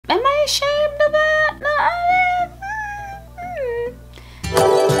ashamed of it? No,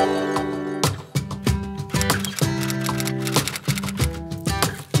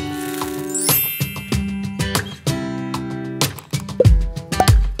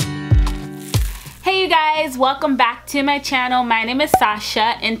 Hey you guys, welcome back to my channel. My name is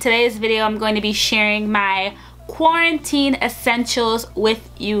Sasha. In today's video, I'm going to be sharing my quarantine essentials with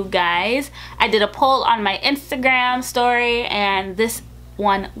you guys. I did a poll on my Instagram story and this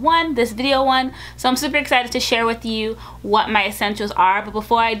video won, so I'm super excited to share with you what my essentials are. But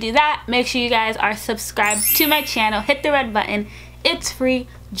before I do that, make sure you guys are subscribed to my channel. Hit the red button, it's free.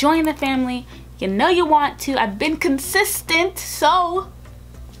 Join the family, you know you want to. I've been consistent, so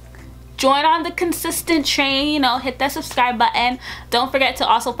join on the consistent train, you know, hit that subscribe button. Don't forget to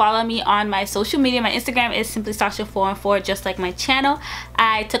also follow me on my social media. My Instagram is simply Sasha414, just like my channel.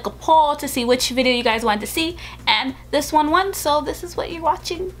 I took a poll to see which video you guys wanted to see, and this one won, so this is what you're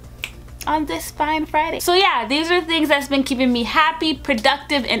watching on this fine Friday. So yeah, these are the things that's been keeping me happy,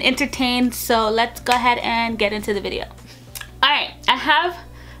 productive, and entertained. So let's go ahead and get into the video. Alright, I have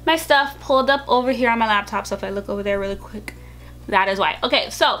my stuff pulled up over here on my laptop, so if I look over there really quick, that is why. Okay,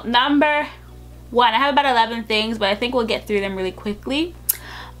 so number one, I have about 11 things, but I think we'll get through them really quickly.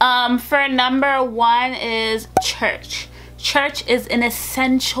 For number one is church. Church is an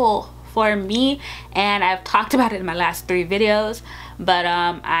essential for me, and I've talked about it in my last 3 videos, but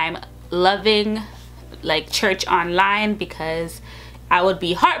I'm loving like church online because I would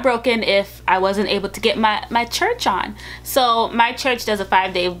be heartbroken if I wasn't able to get my church on. So my church does a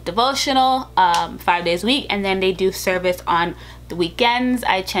 5-day devotional, 5 days a week, and then they do service on the weekends.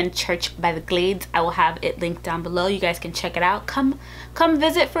 I attend church by the Glades. I will have it linked down below. You guys can check it out. Come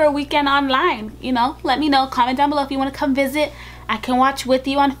visit for a weekend online. You know, let me know. Comment down below if you want to come visit. I can watch with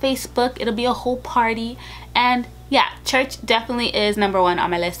you on Facebook. It'll be a whole party. And yeah, church definitely is number one on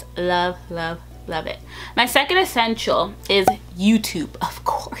my list. Love, love, love it. My second essential is YouTube, of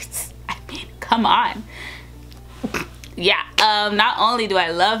course. I mean, come on. Yeah, not only do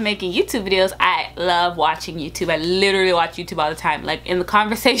I love making YouTube videos, I love watching YouTube. I literally watch YouTube all the time. Like in the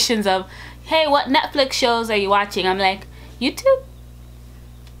conversations of, hey, what Netflix shows are you watching? I'm like, YouTube?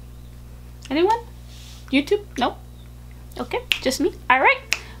 Anyone? YouTube? Nope. Okay, just me. All right.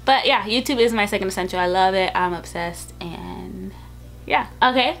 But yeah, YouTube is my second essential. I love it. I'm obsessed, and yeah.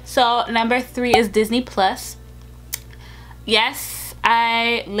 Okay, so number 3 is Disney Plus. Yes,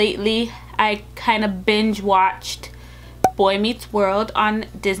 lately I kind of binge watched Boy Meets World on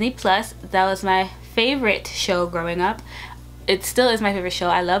Disney Plus. That was my favorite show growing up. It still is my favorite show.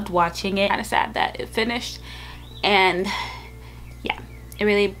 I loved watching it. Kind of sad that it finished, and yeah, it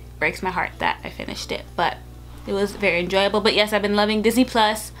really breaks my heart that I finished it, but it was very enjoyable. But yes, I've been loving Disney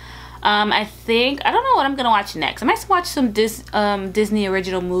Plus. I don't know what I'm gonna watch next. I might watch some Disney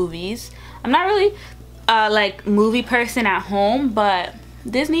original movies. I'm not really like movie person at home, but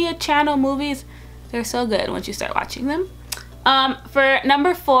Disney Channel movies, they're so good once you start watching them. For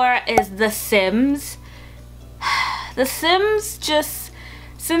number 4 is The Sims. The Sims, just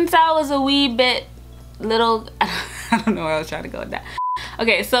since I was a wee bit little, I don't know where I was trying to go with that.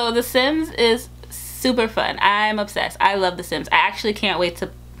 Okay, so The Sims is super fun. I'm obsessed. I love The Sims. I actually can't wait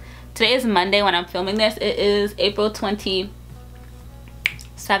to, today is Monday when I'm filming this. It is April 27th.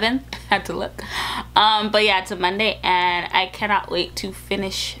 Had to look. But yeah, it's a Monday, and I cannot wait to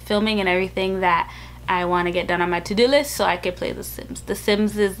finish filming and everything that I want to get done on my to-do list so I can play The Sims. The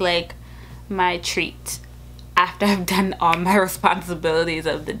Sims is like my treat after I've done all my responsibilities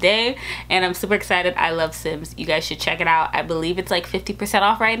of the day, and I'm super excited. I love Sims. You guys should check it out. I believe it's like 50%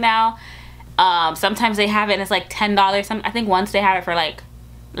 off right now. Sometimes they have it and it's like $10. I think once they have it for like,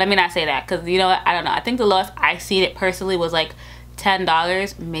 let me not say that, because you know what, I don't know. I think the lowest I seen it personally was like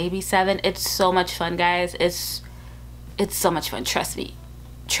 $10, maybe $7. It's so much fun, guys. It's so much fun, trust me.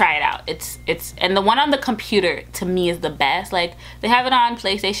 Try it out. It's and the one on the computer to me is the best. Like they have it on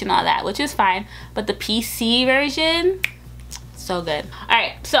PlayStation, all that, which is fine, but the PC version, so good. All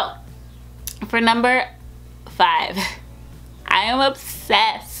right, so for number 5, I am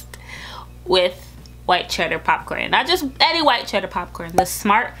obsessed with white cheddar popcorn. Not just any white cheddar popcorn, the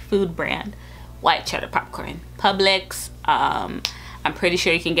Smart Food brand white cheddar popcorn. Publix, I'm pretty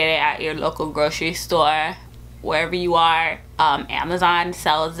sure you can get it at your local grocery store, wherever you are. Amazon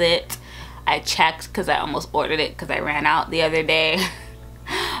sells it. I checked because I almost ordered it because I ran out the other day.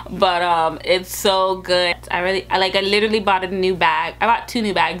 But it's so good. I literally bought a new bag. I bought 2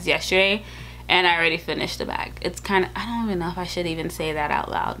 new bags yesterday, and I already finished the bag. It's kind of, I don't even know if I should even say that out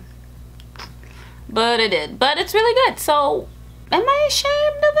loud, but I did. But it's really good. So am I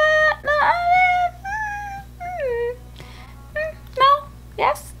ashamed of it? No. No.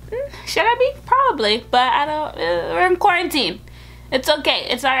 Yes. Should I be? Probably, but I don't. We're in quarantine. It's okay.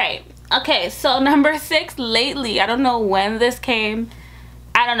 It's all right. Okay, so number 6, lately, I don't know when this came.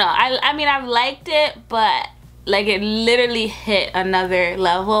 I don't know. I mean, I've liked it, but like it literally hit another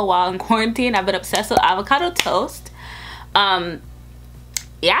level while in quarantine. I've been obsessed with avocado toast.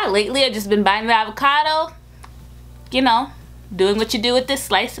 Yeah, lately I've just been buying the avocado, you know, doing what you do with this,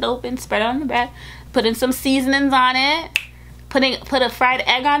 slice it open, spread it on the bread, putting some seasonings on it, put a fried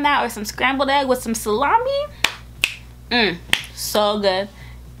egg on that or some scrambled egg with some salami. So good.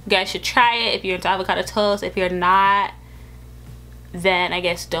 You guys should try it if you're into avocado toast. If you're not, then I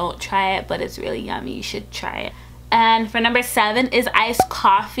guess don't try it, but it's really yummy. You should try it. And for number 7 is iced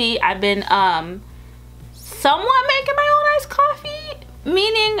coffee. I've been somewhat making my own iced coffee,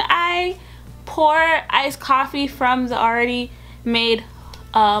 meaning I pour iced coffee from the already made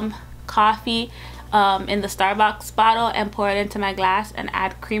coffee in the Starbucks bottle and pour it into my glass and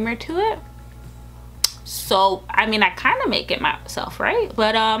add creamer to it. So I mean, I kind of make it myself, right?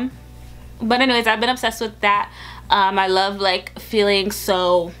 But anyways, I've been obsessed with that. I love like feeling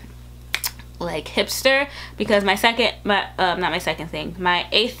so like hipster, because my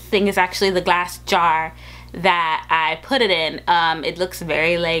 8th thing is actually the glass jar that I put it in. It looks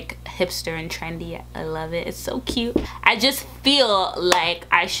very like hipster and trendy. I love it. It's so cute. I just feel like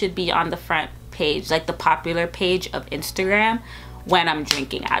I should be on the front page, like the popular page of Instagram, when I'm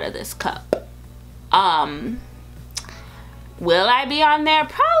drinking out of this cup. Will I be on there?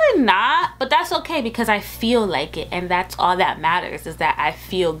 Probably not, but that's okay because I feel like it, and that's all that matters, is that I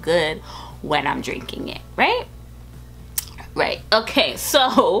feel good when I'm drinking it, right? Right. Okay,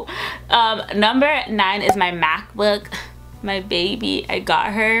 so number 9 is my MacBook, my baby. I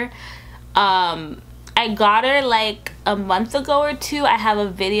got her like a month ago or 2. I have a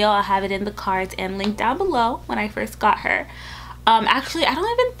video, I'll have it in the cards and link down below, when I first got her. Actually, I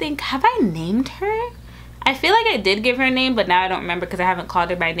don't even think, have I named her? I feel like I did give her a name, but now I don't remember because I haven't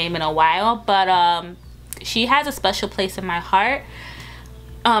called her by name in a while. But she has a special place in my heart,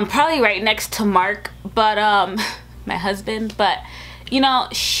 probably right next to Mark, but my husband. But you know,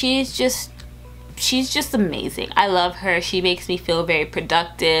 she's just amazing. I love her. She makes me feel very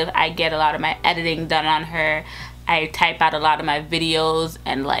productive. I get a lot of my editing done on her. I type out a lot of my videos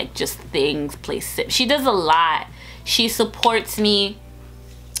and like just things, she does a lot. She supports me.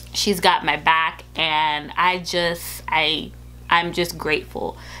 She's got my back, and I'm just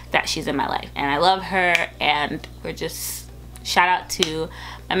grateful that she's in my life, and I love her. And we're just, shout out to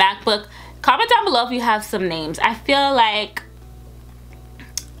my MacBook. Comment down below if you have some names. I feel like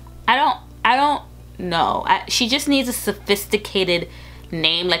I don't know. She just needs a sophisticated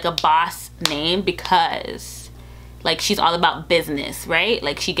name, like a boss name, because like she's all about business, right?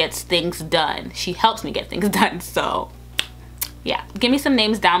 Like she gets things done. She helps me get things done. So yeah, give me some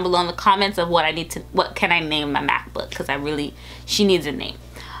names down below in the comments of what can I name my MacBook, because she needs a name.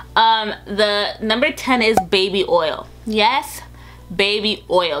 The number 10 is baby oil. Yes, baby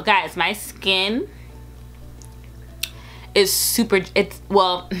oil. Guys, my skin is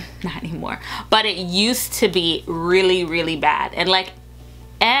well, not anymore, but it used to be really, really bad. And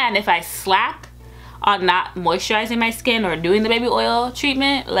if I slack on not moisturizing my skin or doing the baby oil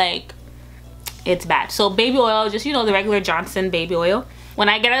treatment, like, it's bad. So baby oil, just, you know, the regular Johnson baby oil. When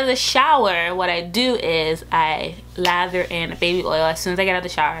I get out of the shower, what I do is I lather in baby oil as soon as I get out of the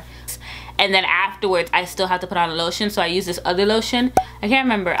shower, and then afterwards I still have to put on a lotion. So I use this other lotion. I can't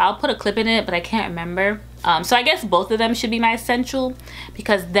remember. I'll put a clip in it, but I can't remember. So I guess both of them should be my essential,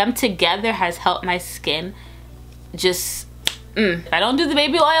 because them together has helped my skin just if I don't do the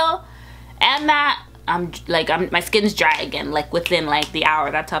baby oil and that, my skin's dry again, like within like the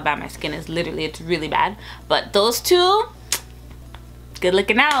hour. That's how bad my skin is. Literally, it's really bad. But those two, good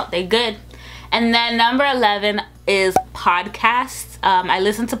looking out. They good. And then number 11 is podcasts. I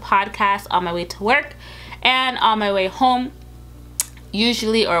listen to podcasts on my way to work and on my way home,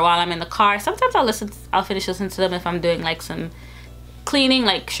 usually, or while I'm in the car. Sometimes I'll finish listening to them if I'm doing like some cleaning,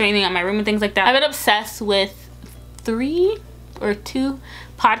 like straightening out my room and things like that. I've been obsessed with 3 or 2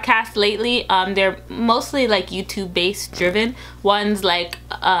 podcasts lately. They're mostly like YouTube based driven. One's like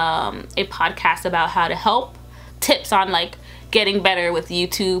a podcast about how to help, tips on like getting better with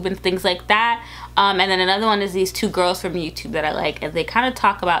YouTube and things like that. And then another one is these 2 girls from YouTube that I like, and they kind of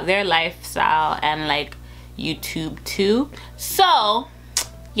talk about their lifestyle and like YouTube too. So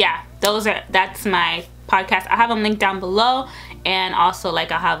yeah, that's my podcast. I have them linked down below, and also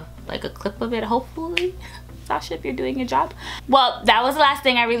like I'll have like a clip of it, hopefully. Sasha, if you're doing your job. Well, that was the last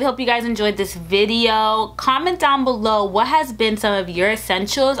thing. I really hope you guys enjoyed this video. Comment down below what has been some of your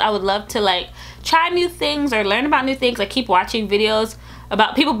essentials. I would love to like try new things or learn about new things. I keep watching videos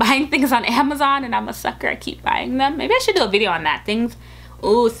about people buying things on Amazon, and I'm a sucker. I keep buying them. Maybe I should do a video on that. Things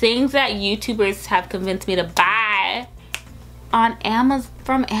that YouTubers have convinced me to buy on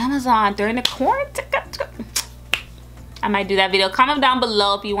from Amazon during the quarantine. I might do that video. Comment down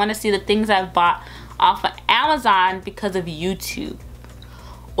below if you want to see the things I've bought off of Amazon because of YouTube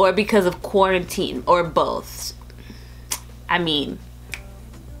or because of quarantine, or both. I mean,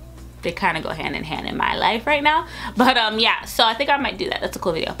 they kind of go hand in hand in my life right now. But yeah, so I think I might do that. That's a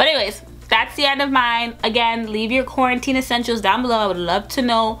cool video. But anyways, that's the end of mine. Again, leave your quarantine essentials down below. I would love to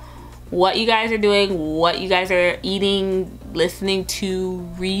know what you guys are doing, what you guys are eating, listening to,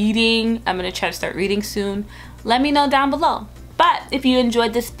 reading. I'm gonna try to start reading soon. Let me know down below. But if you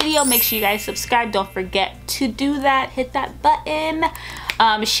enjoyed this video, make sure you guys subscribe. Don't forget to do that. Hit that button.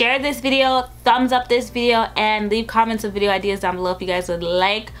 Share this video, thumbs up this video, and leave comments of video ideas down below if you guys would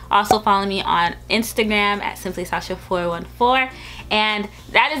like. Also follow me on Instagram at simplysasha414. And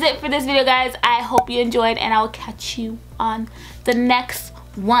that is it for this video, guys. I hope you enjoyed, and I will catch you on the next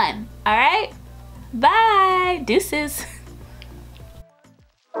one. All right, bye. Deuces.